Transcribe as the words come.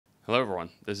Hello everyone,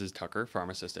 this is Tucker,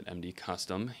 pharmacist at MD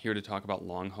Custom, here to talk about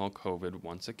long haul COVID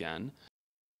once again.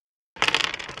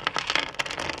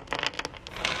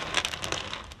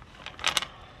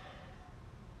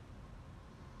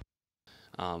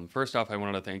 First off, I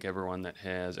wanted to thank everyone that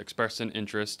has expressed an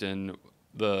interest in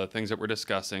the things that we're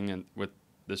discussing and with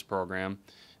this program,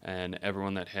 and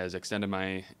everyone that has extended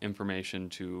my information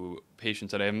to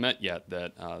patients that I haven't met yet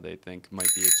that they think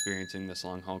might be experiencing this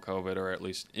long haul COVID, or at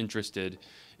least interested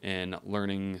in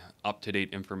learning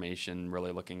up-to-date information,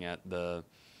 really looking at the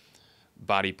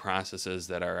body processes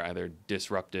that are either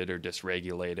disrupted or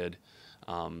dysregulated,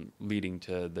 leading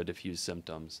to the diffuse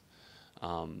symptoms.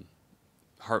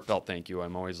 Heartfelt thank you.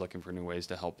 I'm always looking for new ways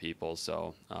to help people,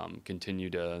 so continue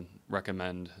to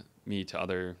recommend me to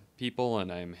other people,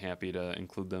 and I'm happy to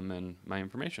include them in my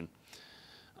information.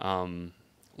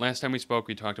 Last time we spoke,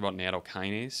 we talked about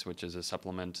nattokinase, which is a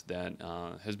supplement that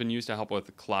has been used to help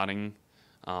with clotting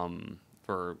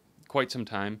for quite some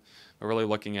time. We're really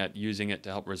looking at using it to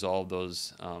help resolve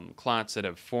those clots that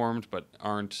have formed but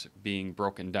aren't being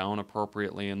broken down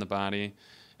appropriately in the body.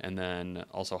 And then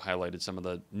also highlighted some of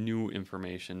the new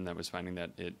information that was finding that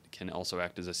it can also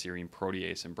act as a serine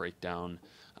protease and break down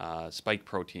spike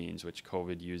proteins, which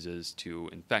COVID uses to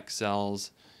infect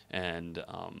cells and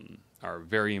are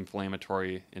very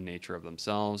inflammatory in nature of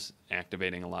themselves,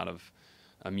 activating a lot of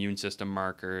immune system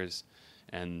markers,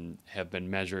 and have been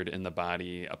measured in the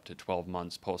body up to 12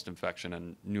 months post-infection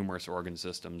in numerous organ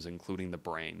systems, including the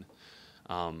brain.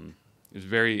 It was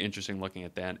very interesting looking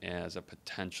at that as a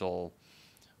potential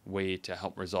way to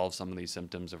help resolve some of these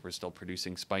symptoms if we're still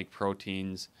producing spike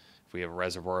proteins. If we have a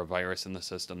reservoir of virus in the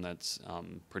system that's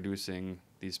producing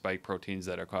these spike proteins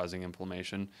that are causing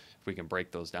inflammation, if we can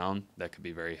break those down, that could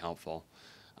be very helpful.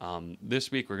 This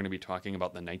week we're going to be talking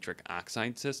about the nitric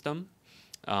oxide system,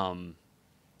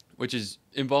 which is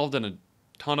involved in a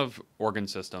ton of organ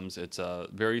systems. It's a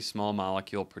very small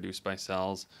molecule produced by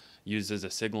cells, used as a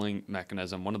signaling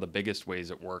mechanism. One of the biggest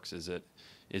ways it works is it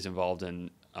is involved in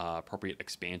appropriate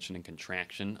expansion and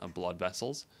contraction of blood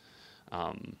vessels.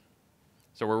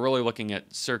 So we're really looking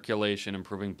at circulation,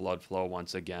 improving blood flow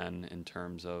once again in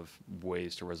terms of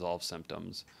ways to resolve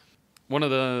symptoms.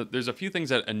 There's a few things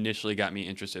that initially got me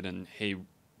interested in, hey,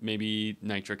 maybe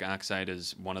nitric oxide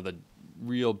is one of the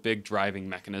real big driving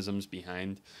mechanisms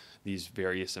behind these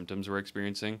various symptoms we're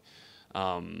experiencing.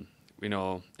 We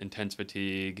know intense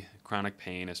fatigue, chronic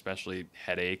pain, especially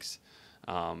headaches,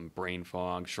 brain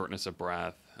fog, shortness of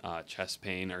breath, chest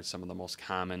pain are some of the most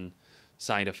common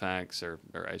side effects, or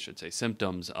I should say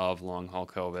symptoms of long haul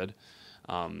COVID.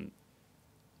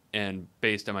 And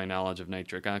based on my knowledge of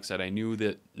nitric oxide, I knew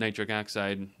that nitric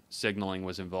oxide signaling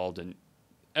was involved in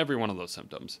every one of those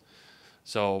symptoms.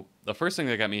 So the first thing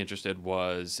that got me interested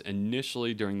was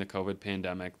initially during the COVID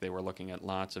pandemic, they were looking at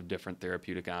lots of different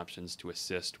therapeutic options to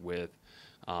assist with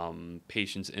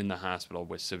patients in the hospital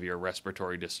with severe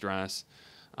respiratory distress.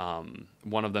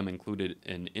 One of them included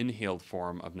an inhaled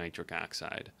form of nitric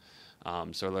oxide.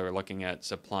 So they were looking at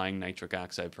supplying nitric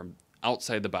oxide from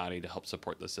outside the body to help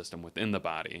support the system within the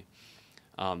body.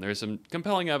 There's some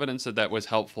compelling evidence that that was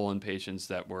helpful in patients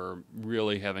that were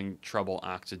really having trouble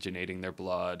oxygenating their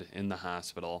blood in the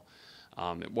hospital.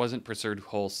 It wasn't pursued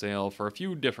wholesale for a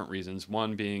few different reasons,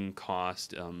 one being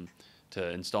cost. To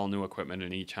install new equipment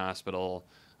in each hospital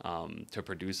to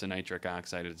produce the nitric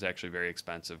oxide is actually very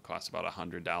expensive, costs about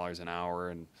 $100 an hour,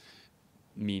 and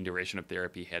mean duration of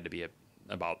therapy had to be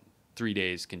about 3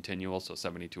 days continual, so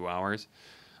 72 hours.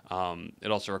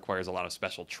 It also requires a lot of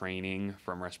special training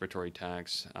from respiratory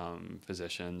techs,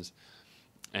 physicians,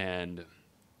 and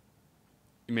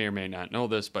you may or may not know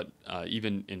this, but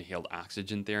even inhaled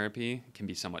oxygen therapy can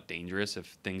be somewhat dangerous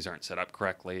if things aren't set up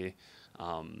correctly,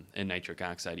 and nitric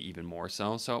oxide even more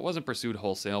so. So it wasn't pursued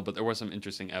wholesale, but there was some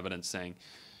interesting evidence saying,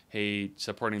 hey,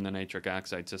 supporting the nitric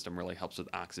oxide system really helps with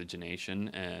oxygenation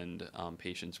and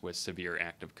patients with severe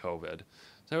active COVID.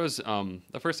 So that was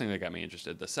the first thing that got me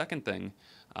interested. The second thing,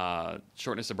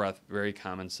 shortness of breath, very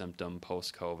common symptom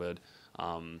post-COVID,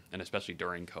 and especially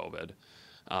during COVID.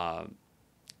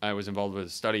 I was involved with a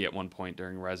study at one point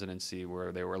during residency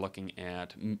where they were looking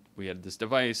at, we had this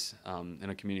device in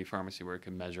a community pharmacy where it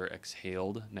could measure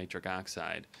exhaled nitric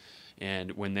oxide.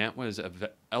 And when that was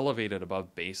elevated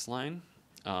above baseline,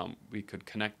 we could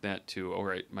connect that to, all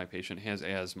right, my patient has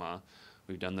asthma.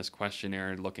 We've done this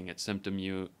questionnaire looking at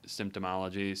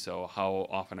symptomology. So how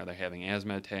often are they having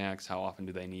asthma attacks? How often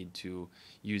do they need to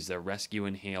use their rescue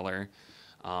inhaler?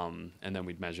 And then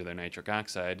we'd measure their nitric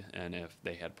oxide, and if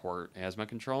they had poor asthma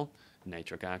control,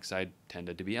 nitric oxide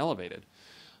tended to be elevated.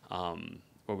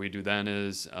 What we do then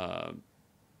is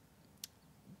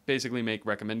basically make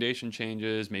recommendation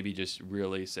changes, maybe just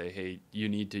really say, hey, you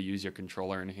need to use your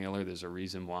controller inhaler. There's a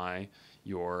reason why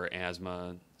your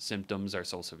asthma symptoms are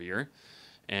so severe.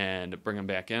 And bring them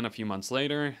back in a few months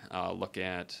later, look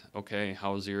at, okay,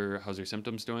 how's your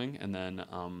symptoms doing? And then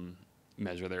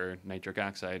measure their nitric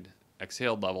oxide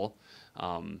exhaled level.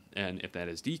 And if that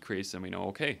is decreased, then we know,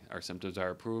 okay, our symptoms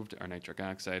are improved. Our nitric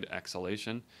oxide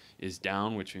exhalation is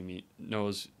down, which we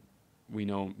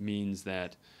know means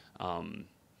that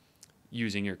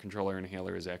using your controller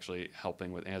inhaler is actually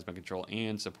helping with asthma control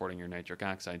and supporting your nitric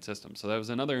oxide system. So that was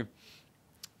another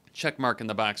check mark in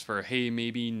the box for, hey,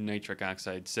 maybe nitric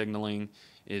oxide signaling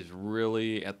is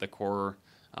really at the core,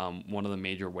 one of the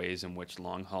major ways in which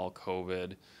long-haul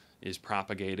COVID is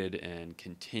propagated and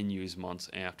continues months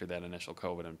after that initial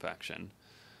COVID infection.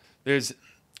 There's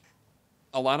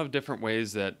a lot of different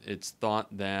ways that it's thought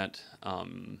that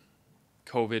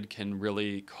COVID can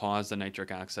really cause the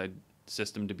nitric oxide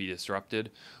system to be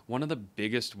disrupted. One of the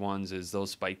biggest ones is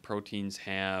those spike proteins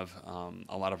have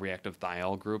a lot of reactive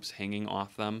thiol groups hanging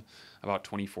off them, about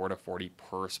 24 to 40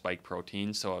 per spike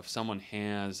protein. So if someone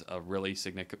has a really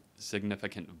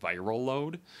significant viral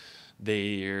load,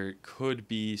 there could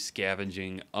be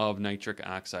scavenging of nitric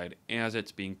oxide as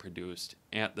it's being produced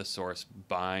at the source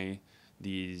by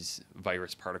these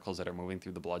virus particles that are moving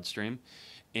through the bloodstream.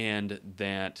 And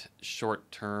that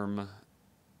short-term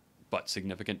but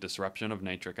significant disruption of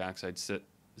nitric oxide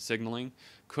signaling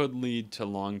could lead to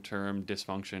long-term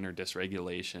dysfunction or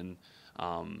dysregulation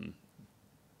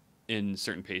in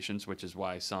certain patients, which is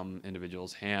why some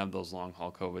individuals have those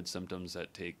long-haul COVID symptoms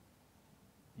that take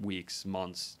weeks,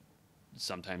 months,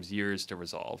 sometimes years to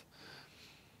resolve.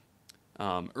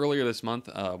 Earlier this month,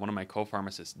 one of my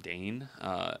co-pharmacists, Dane,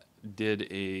 did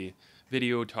a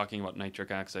video talking about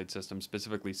nitric oxide systems,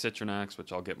 specifically Citronax,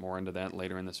 which I'll get more into that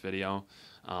later in this video,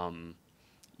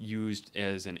 used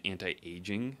as an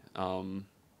anti-aging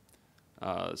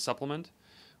supplement,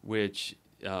 which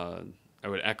I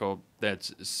would echo,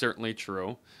 that's certainly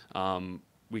true.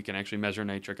 We can actually measure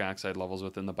nitric oxide levels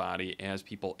within the body as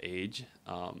people age.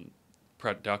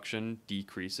 Production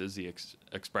decreases, the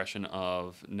expression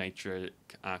of nitric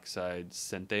oxide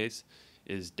synthase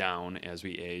is down as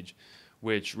we age,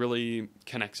 which really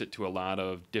connects it to a lot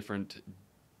of different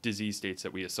disease states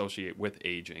that we associate with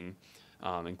aging,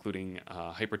 including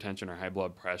hypertension or high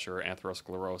blood pressure,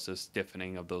 atherosclerosis,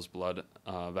 stiffening of those blood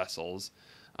vessels,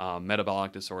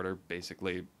 metabolic disorder,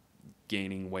 basically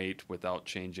gaining weight without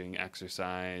changing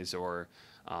exercise or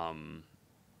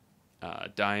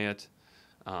diet,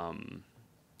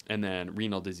 and then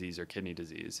renal disease or kidney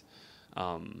disease.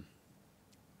 A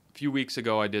few weeks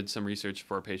ago, I did some research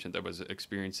for a patient that was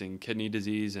experiencing kidney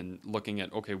disease and looking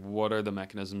at, okay, what are the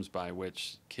mechanisms by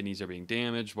which kidneys are being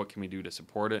damaged? What can we do to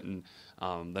support it? And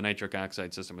the nitric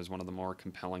oxide system is one of the more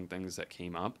compelling things that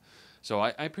came up. So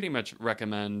I pretty much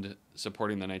recommend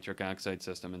supporting the nitric oxide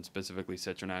system, and specifically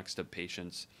Citronax, to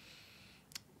patients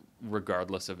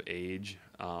regardless of age.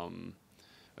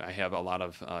 I have a lot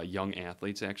of young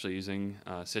athletes actually using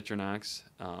Citronax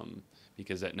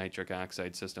because that nitric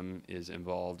oxide system is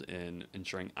involved in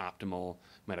ensuring optimal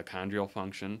mitochondrial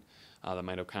function. The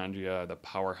mitochondria are the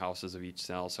powerhouses of each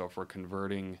cell, so if we're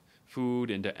converting food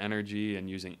into energy and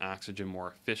using oxygen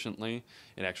more efficiently,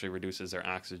 it actually reduces their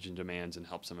oxygen demands and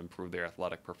helps them improve their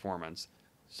athletic performance.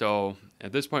 So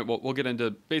at this point, we'll get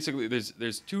into, basically,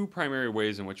 there's two primary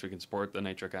ways in which we can support the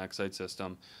nitric oxide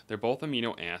system. They're both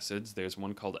amino acids. There's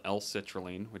one called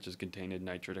l-citrulline, which is contained in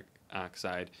nitric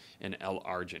oxide, and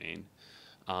l-arginine.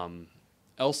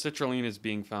 L-citrulline is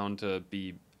being found to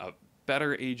be a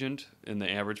better agent in the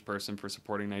average person for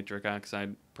supporting nitric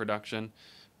oxide production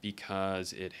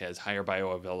because it has higher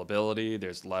bioavailability.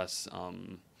 There's less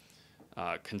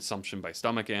consumption by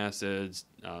stomach acids,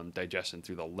 digestion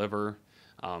through the liver,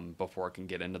 before it can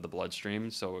get into the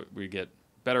bloodstream. So we get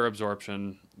better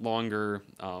absorption, longer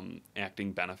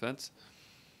acting benefits.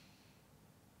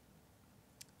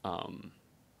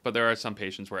 But there are some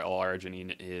patients where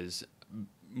l-arginine is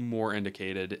more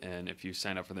indicated, and if you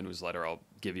sign up for the newsletter, I'll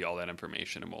give you all that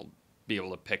information and we'll be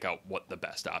able to pick out what the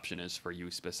best option is for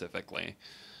you specifically.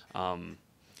 One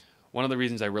of the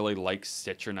reasons I really like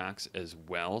Citronax as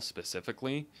well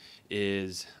specifically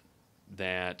is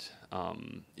that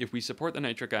if we support the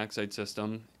nitric oxide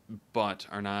system but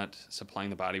are not supplying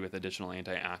the body with additional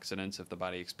antioxidants, if the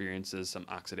body experiences some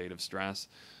oxidative stress,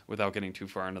 without getting too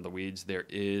far into the weeds, there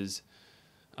is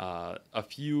a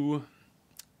few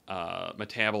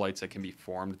metabolites that can be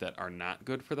formed that are not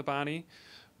good for the body.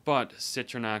 But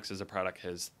Citronax as a product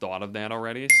has thought of that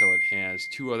already, so it has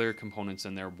two other components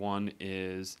in there. One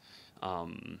is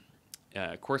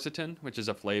quercetin, which is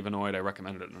a flavonoid. I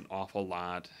recommend it an awful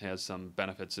lot. It has some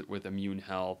benefits with immune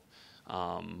health,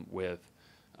 with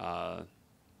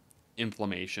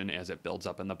inflammation as it builds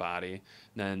up in the body.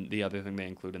 Then the other thing they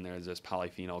include in there is this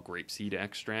polyphenol grapeseed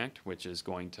extract, which is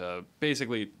going to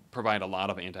basically provide a lot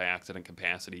of antioxidant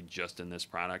capacity just in this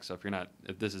product. So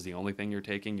if this is the only thing you're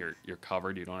taking, you're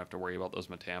covered. You don't have to worry about those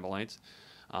metabolites.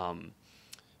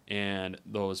 And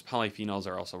those polyphenols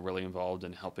are also really involved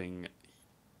in helping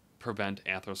prevent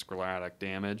atherosclerotic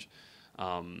damage.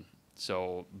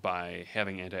 So by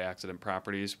having antioxidant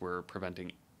properties, we're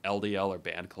preventing LDL or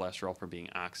bad cholesterol from being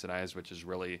oxidized, which is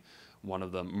really one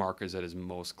of the markers that is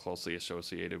most closely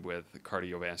associated with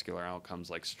cardiovascular outcomes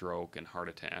like stroke and heart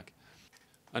attack.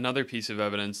 Another piece of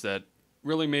evidence that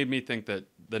really made me think that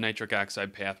the nitric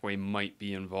oxide pathway might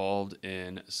be involved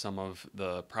in some of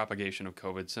the propagation of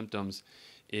COVID symptoms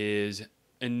is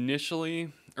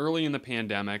initially, early in the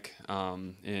pandemic,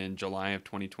 in July of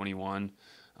 2021,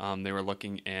 they were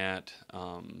looking at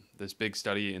this big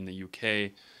study in the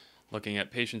UK, looking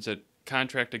at patients that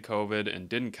contracted COVID and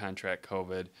didn't contract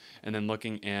COVID, and then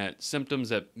looking at symptoms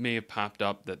that may have popped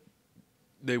up that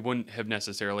they wouldn't have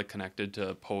necessarily connected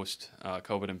to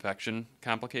post-COVID infection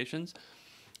complications.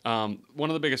 One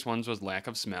of the biggest ones was lack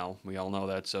of smell. We all know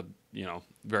that's a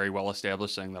very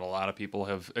well-established thing that a lot of people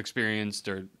have experienced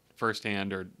or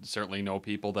firsthand, or certainly know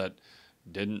people that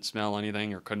didn't smell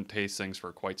anything or couldn't taste things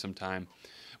for quite some time.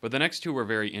 But the next two were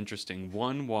very interesting.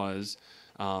 One was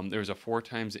there was a 4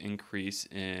 times increase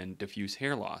in diffuse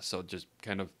hair loss, so just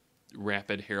kind of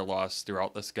rapid hair loss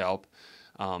throughout the scalp.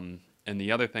 And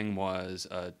the other thing was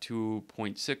a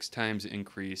 2.6 times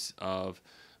increase of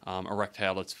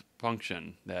erectile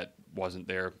dysfunction that wasn't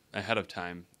there ahead of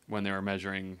time when they were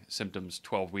measuring symptoms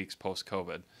 12 weeks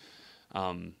post-COVID.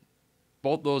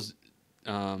 Both those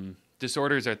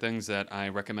disorders are things that I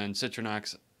recommend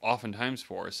Citronox oftentimes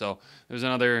for. So there's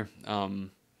another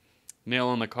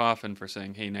nail in the coffin for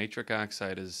saying, hey, nitric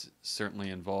oxide is certainly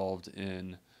involved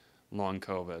in long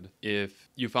COVID. If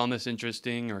you found this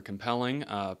interesting or compelling,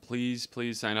 please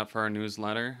sign up for our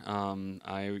newsletter.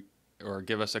 Or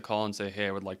give us a call and say, hey,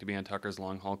 I would like to be on Tucker's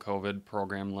Long Haul COVID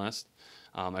program list.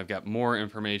 I've got more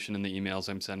information in the emails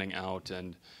I'm sending out,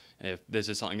 and if this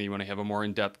is something that you want to have a more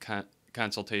in-depth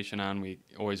consultation on, we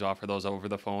always offer those over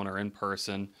the phone or in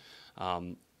person.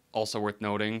 Also worth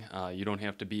noting, you don't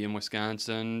have to be in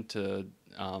Wisconsin to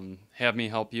have me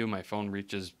help you. My phone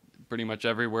reaches pretty much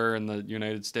everywhere in the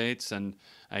United States, and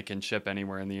I can ship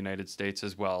anywhere in the United States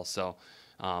as well. So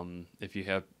if you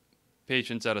have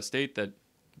patients out of state that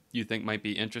you think might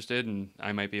be interested and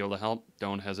I might be able to help,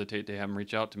 don't hesitate to have them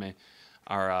reach out to me.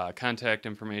 Our contact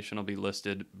information will be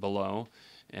listed below,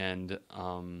 and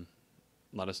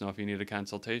let us know if you need a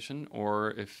consultation,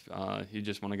 or if you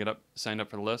just want to get signed up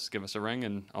for the list, give us a ring,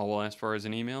 and all we'll ask for is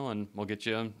an email, and we'll get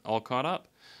you all caught up.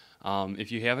 If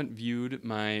you haven't viewed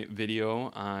my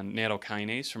video on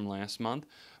nattokinase from last month,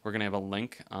 we're going to have a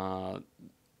link on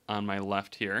my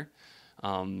left here.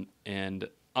 And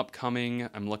upcoming,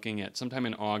 I'm looking at sometime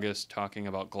in August talking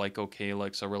about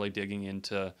glycocalyx, so really digging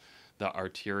into the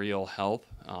arterial health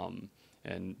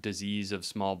and disease of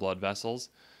small blood vessels.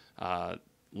 A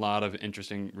lot of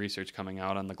interesting research coming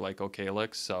out on the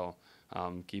glycocalyx, so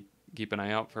keep an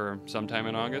eye out for sometime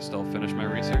in August. I'll finish my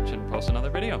research and post another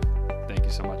video. Thank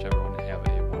you so much, everyone. Have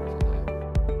a